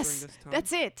comic on during Yes, this time?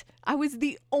 that's it. I was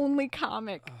the only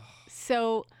comic.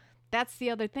 So that's the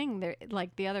other thing. They're,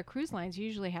 like the other cruise lines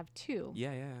usually have two.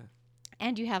 Yeah.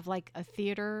 And you have like a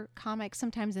theater comic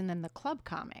sometimes and then the club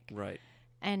comic. Right.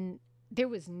 And there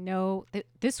was no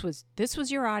this was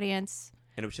your audience.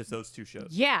 And it was just those two shows.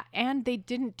 Yeah, and they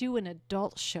didn't do an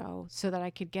adult show so that I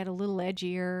could get a little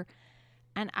edgier.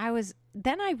 And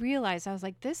then I realized, I was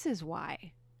like, this is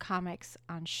why comics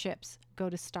on ships go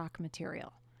to stock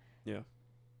material. Yeah.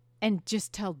 And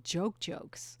just tell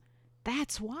jokes.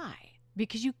 That's why.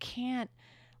 Because you can't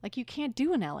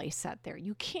do an LA set there.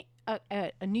 You can't,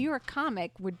 a New York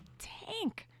comic would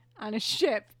tank on a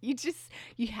ship.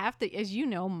 You have to, as you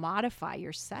know, modify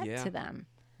your set to them.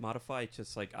 Modify,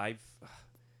 just like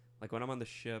like when I'm on the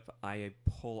ship, I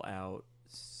pull out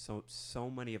so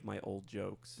many of my old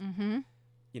jokes. Mm-hmm.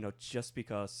 You know, just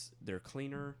because they're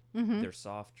cleaner, Mm-hmm. they're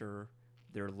softer,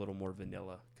 they're a little more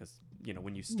vanilla. Because, you know,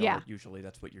 when you start, usually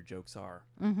that's what your jokes are.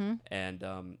 Mm-hmm.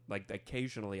 And, like,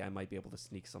 occasionally I might be able to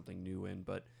sneak something new in,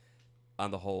 but on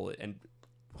the whole, and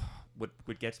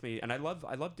what gets me, and I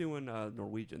love doing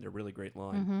Norwegian. They're really great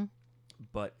line. Mm-hmm.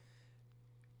 But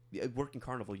working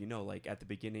Carnival, like at the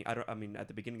beginning, at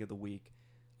the beginning of the week,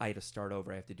 I had to start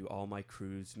over. I have to do all my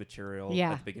cruise material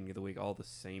Yeah. at the beginning of the week, all the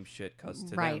same shit, because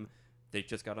to Right. them, they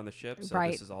just got on the ship, so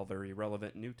Right. this is all very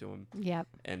relevant and new to them. Yep.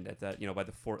 And at that, by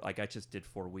the fourth, like I just did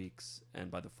 4 weeks, and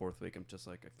by the 4th week, I'm just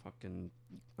like, I'm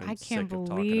I sick can't of talking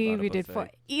believe about a you did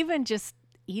buffet. even just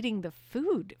eating the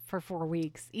food for 4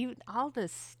 weeks, even all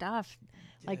this stuff,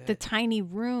 like the Yeah. tiny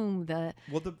room, the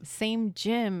Well, the same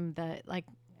gym,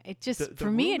 it just the for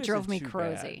me room it drove isn't me too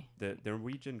crazy. bad. The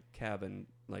Norwegian cabin,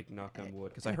 like knock on wood,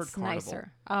 because I heard It's Carnival.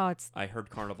 nicer. Oh, it's I heard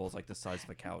Carnival's like the size of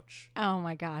a couch. oh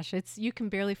my gosh, you can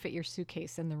barely fit your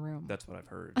suitcase in the room. That's what I've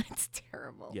heard. It's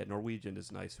terrible. Yeah, Norwegian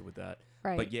is nicer with that.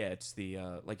 Right. But yeah, it's the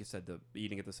like you said, the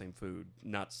eating at the same food,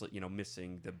 not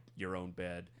missing your own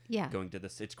bed, Yeah. going to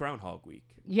this. It's Groundhog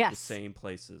Week. Yes. The same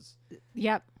places.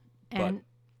 Yep. And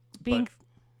But- being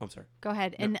I'm sorry. go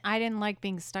ahead. No. And I didn't like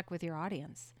being stuck with your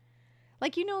audience.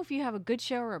 Like, if you have a good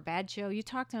show or a bad show, you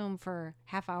talk to them for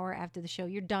half hour after the show,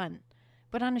 you're done.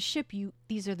 But on a ship,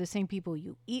 these are the same people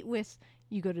you eat with.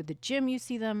 You go to the gym, you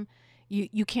see them.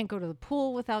 You can't go to the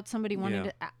pool without somebody wanting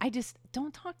Yeah. to. I just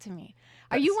don't talk to me.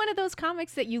 Are you one of those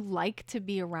comics that you like to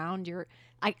be around?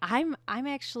 I'm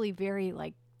actually very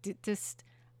like just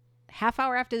half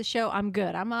hour after the show, I'm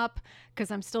good. I'm up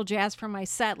because I'm still jazzed from my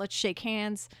set. Let's shake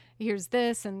hands. Here's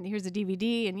this and here's a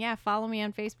DVD and yeah, follow me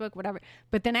on Facebook, whatever.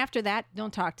 But then after that,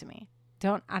 don't talk to me.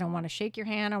 I don't want to shake your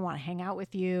hand. I want to hang out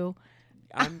with you.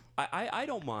 I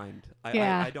don't mind.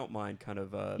 Yeah. I don't mind kind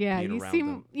of Yeah, being you around seem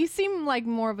them. you seem like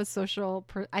more of a social.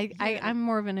 Yeah. I'm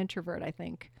more of an introvert, I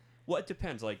think. Well, it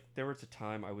depends. Like there was a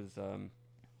time I was,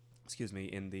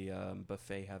 in the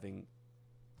buffet having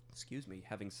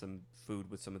some food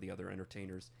with some of the other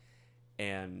entertainers,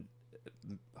 and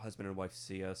husband and wife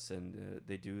see us, and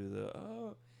they do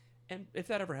the and if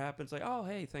that ever happens, like, oh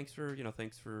hey, thanks for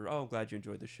oh, I'm glad you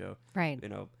enjoyed the show. Right.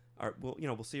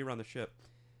 We'll see you around the ship.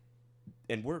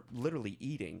 And we're literally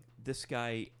eating. This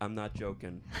guy, I'm not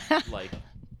joking, like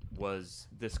was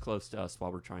this close to us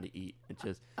while we're trying to eat. And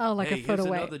just, Oh, like hey, a foot here's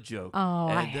away. another joke. Oh,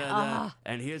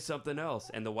 and here's something else.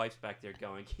 And the wife's back there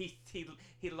going, he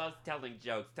loves telling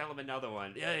jokes. Tell him another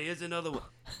one. Yeah, here's another one.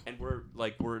 And we're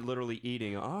literally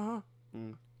eating.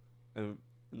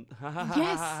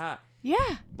 Yes. Yeah.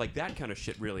 Like that kind of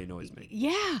shit really annoys me.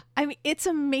 Yeah. I mean, it's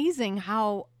amazing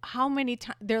how many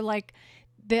times they're like,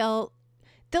 they'll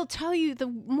tell you the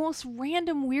most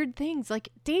random weird things. Like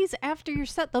days after your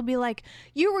set, they'll be like,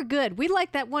 you were good. We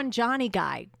like that one Johnny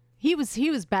guy. He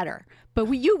was better, but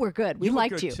you were good. We You were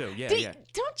liked good you. too. Yeah, yeah.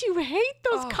 Don't you hate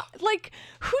those? Like,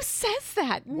 who says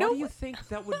that? What do you think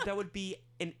that would be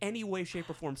in any way, shape,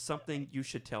 or form something you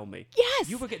should tell me?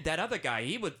 Yes. You forget that other guy.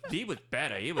 He was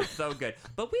better. He was so good.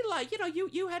 But we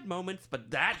you had moments, but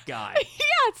that guy.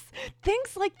 Yes,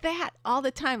 things like that all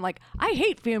the time. Like, I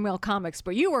hate female comics,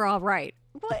 but you were all right.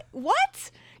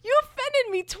 What? You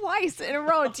offended me twice in a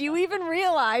row. Do you even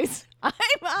realize I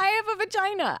have a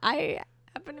vagina? I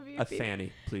happen to be A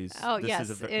fanny, please. Oh, this yes,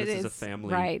 is it this is a is.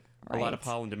 family. Right, A lot of right.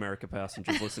 Holland America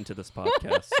passengers listen to this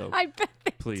podcast, so I bet.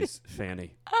 They please,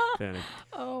 Fanny. do.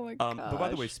 Oh my gosh. But by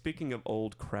the way, speaking of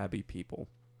old crabby people,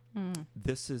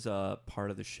 this is a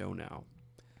part of the show now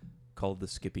called the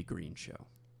Skippy Green Show.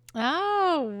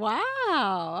 Oh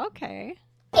wow. Okay.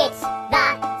 It's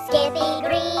the Skippy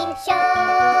Green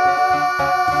Show.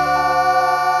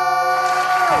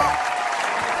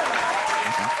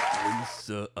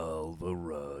 Lisa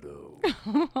Alvarado.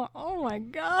 Oh my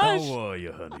gosh. How are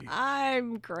you, honey?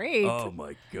 I'm great. Oh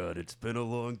my God, it's been a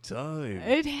long time.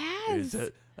 It has.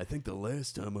 I think the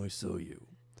last time I saw you,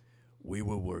 we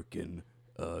were working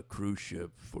a cruise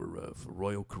ship for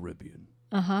Royal Caribbean.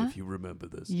 If you remember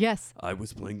this. Yes. I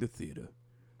was playing the theater.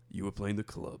 You were playing the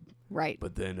club. Right.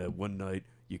 But then one night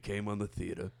you came on the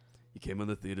theater. You came on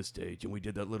the theater stage, and we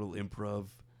did that little improv.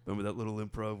 Remember that little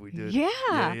improv we did?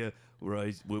 Yeah. Yeah.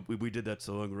 Where we did that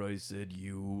song where I said,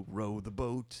 "You row the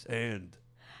boat," and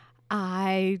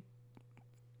I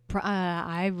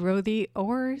row the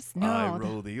oars. No. I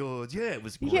row the oars. Yeah, it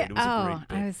was great. Yeah. It was a great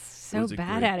bit. I was so was a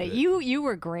bad great at it. bit. You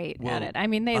were great at Well, it. I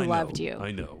mean, they I loved know, you.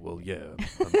 I know. Well, yeah.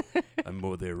 I'm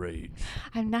more their age.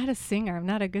 I'm not a singer. I'm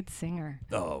not a good singer.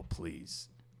 Oh, please.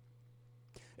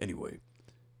 Anyway,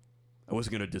 I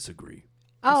wasn't going to disagree.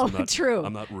 Oh, I'm not, true.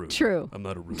 I'm not rude. True. I'm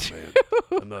not a rude man.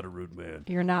 I'm not a rude man.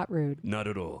 You're not rude. Not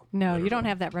at all. No, Not you at don't all.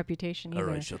 have that reputation either.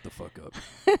 All right, shut the fuck up.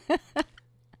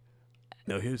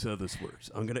 Now, here's how this works.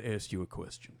 I'm going to ask you a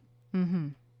question. Mm-hmm.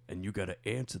 And you got to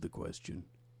answer the question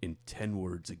in 10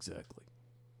 words exactly.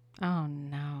 Oh,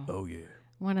 no. Oh, yeah.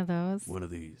 One of those? One of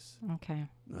these. Okay.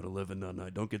 Not 11, not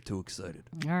 9. Don't get too excited.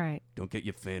 All right. Don't get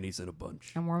your fannies in a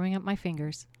bunch. I'm warming up my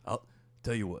fingers. I'll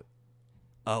tell you what.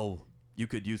 You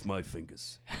could use my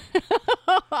fingers.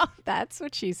 That's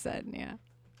what she said. Yeah.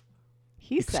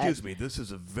 He said. Excuse me, this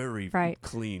is a very Right.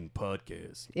 clean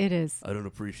podcast. It is. I don't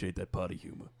appreciate that potty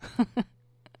humor.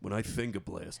 When I finger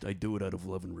blast, I do it out of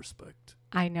love and respect.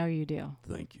 I know you do.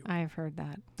 Thank you. I've heard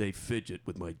that. They fidget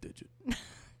with my digit.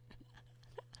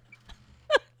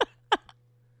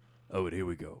 Oh, and here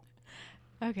we go.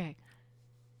 Okay.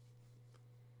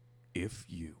 If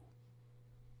you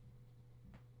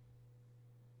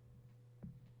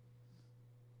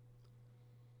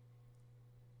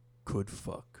could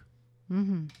fuck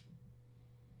Mm-hmm.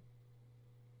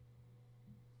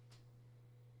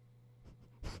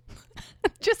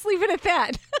 Just leave it at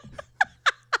that.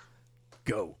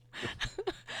 go.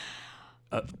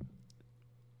 I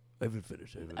haven't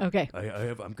finished. Okay.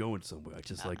 I'm going somewhere. I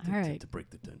just like all right. to break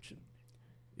the tension.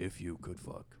 If you could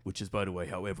fuck, which is, by the way,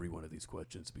 how every one of these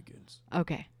questions begins.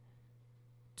 Okay.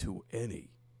 To any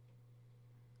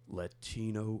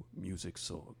Latino music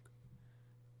song,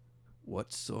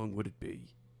 what song would it be,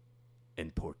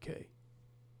 and por qué?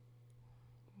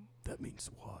 That means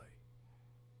why.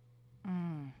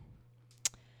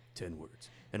 10 words.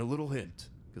 And a little hint,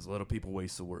 because a lot of people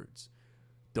waste the words.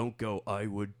 Don't go, I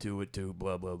would do it too,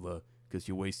 blah, blah, blah, because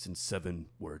you're wasting 7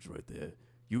 words right there.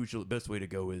 Usually, the best way to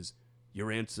go is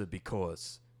your answer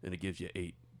because, and it gives you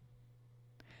 8.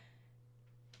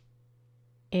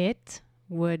 It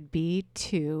would be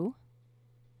to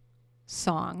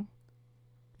song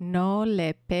No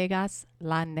le pegas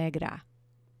la negra.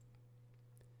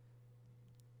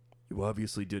 You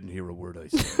obviously didn't hear a word I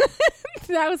said.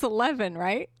 That was 11,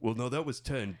 right? Well, no, that was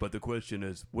 10, but the question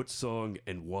is, what song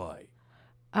and why?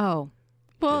 Oh.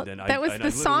 Well, And then I- that was and the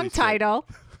I song literally said- title.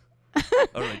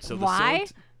 All right, so Why?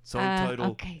 the song title,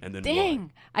 Okay. and then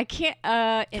Dang. I can't.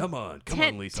 why. Come on,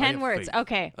 10, Lisa. 10 I have words. faith.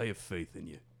 Okay. I have faith in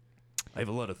you. I have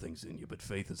a lot of things in you, but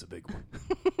faith is a big one.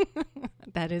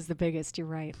 That is the biggest. You're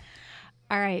right.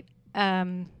 All right.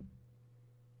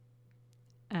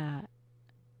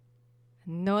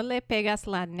 No le pegas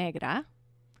la negra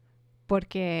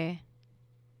porque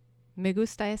me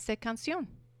gusta esta canción.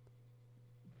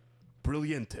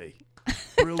 Brilliante.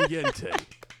 Brilliante.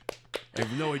 I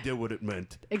have no idea what it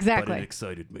meant. Exactly. But it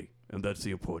excited me, and that's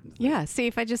the important thing. Yeah. See,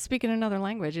 if I just speak in another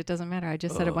language, it doesn't matter. I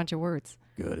just said a Oh. bunch of words.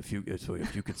 Good. If you could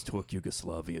talk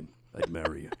Yugoslavian, I'd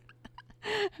marry you.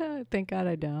 Thank God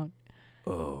I don't.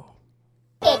 Oh.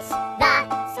 It's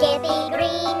the Skippy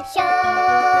Green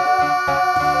Show.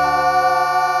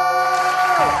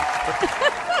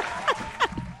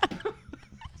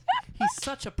 He's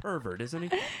such a pervert, isn't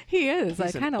he? He is. I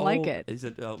He's an kind of like old- it. He's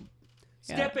an, Yeah.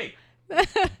 Skippy!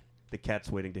 The cat's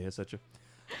waiting to hear such a...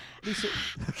 Lisa...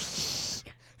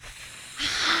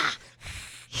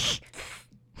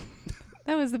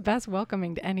 That was the best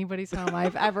welcoming to anybody's home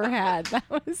I've ever had. That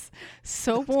was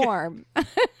so warm.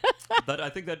 But I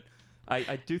think that...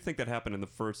 I do think that happened in the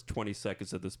first 20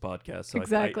 seconds of this podcast. So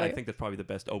Exactly. I think that's probably the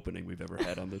best opening we've ever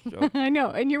had on this show. I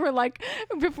know. And you were like,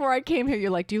 before I came here, you're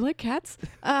like, do you like cats?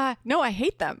 No, I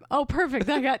hate them. Oh, perfect.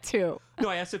 I got 2. No,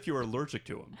 I asked if you were allergic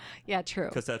to them. Yeah, true.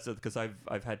 Because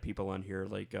I've had people on here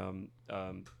like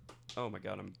oh my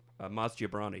god, Maz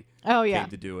Giabrani Oh, yeah. came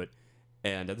to do it,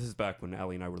 and this is back when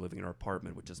Allie and I were living in our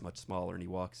apartment, which is much smaller. And he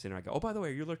walks in, and I go, "Oh, by the way,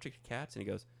 are you allergic to cats?" And he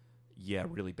goes, "Yeah,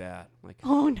 really bad." I'm like,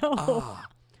 Oh, no. ah,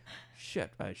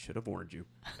 shit, I should have warned you.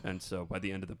 And so by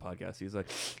the end of the podcast, he's like,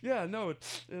 "Yeah, no,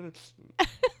 it's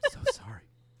so sorry."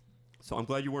 So I'm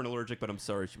glad you weren't allergic, but I'm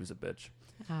sorry she was a bitch.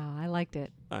 Oh, I liked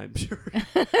it. I'm sure.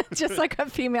 Just like a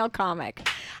female comic.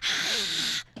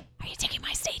 Are you taking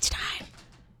my stage time?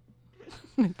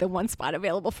 The one spot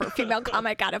available for a female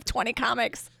comic out of 20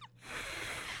 comics.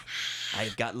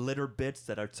 I've got litter bits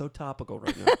that are so topical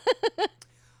right now.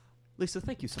 Lisa,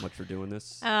 thank you so much for doing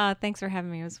this. Thanks for having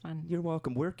me. It was fun. You're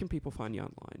welcome. Where can people find you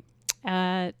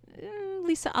online?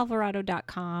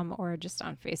 LisaAlvarado.com or just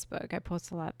on Facebook. I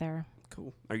post a lot there.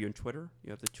 Cool. Are you on Twitter?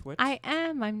 You have the Twitch? I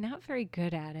am. I'm not very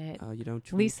good at it. You don't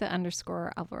tweet?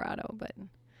 Lisa_Alvarado, but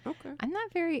Okay. I'm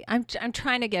not very. I'm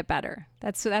trying to get better.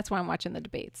 That's why I'm watching the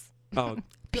debates. Oh,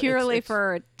 Purely it's-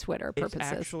 for Twitter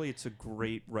purposes. It's a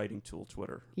great writing tool,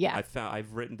 Twitter. Yeah.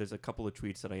 There's a couple of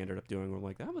tweets that I ended up doing where I'm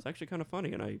like, that was actually kind of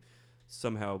funny, and I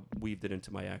somehow weaved it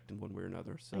into my act in one way or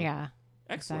another. So Yeah.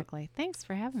 excellent. Exactly. Thanks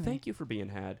for having me. Thank you for being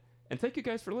had, and thank you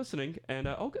guys for listening. And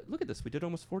look at this, we did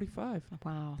almost 45.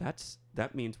 Wow.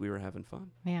 That means we were having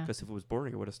fun. Yeah. Because if it was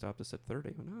boring, it would have stopped us at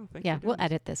 30. Well, no, thanks Yeah. for doing We'll this.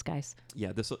 edit this, guys.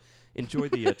 Yeah, this will enjoy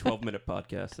the 12-minute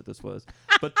podcast that this was.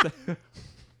 But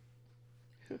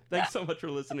thanks so much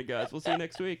for listening, guys. We'll see you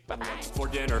next week. Bye. For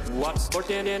dinner. What's for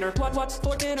dinner? What's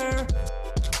for dinner?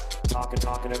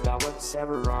 Talking about what's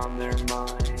ever on their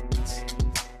minds.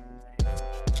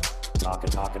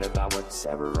 talking about what's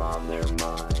ever on their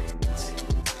minds.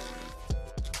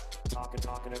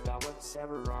 Talking about what's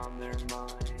ever on their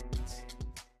minds.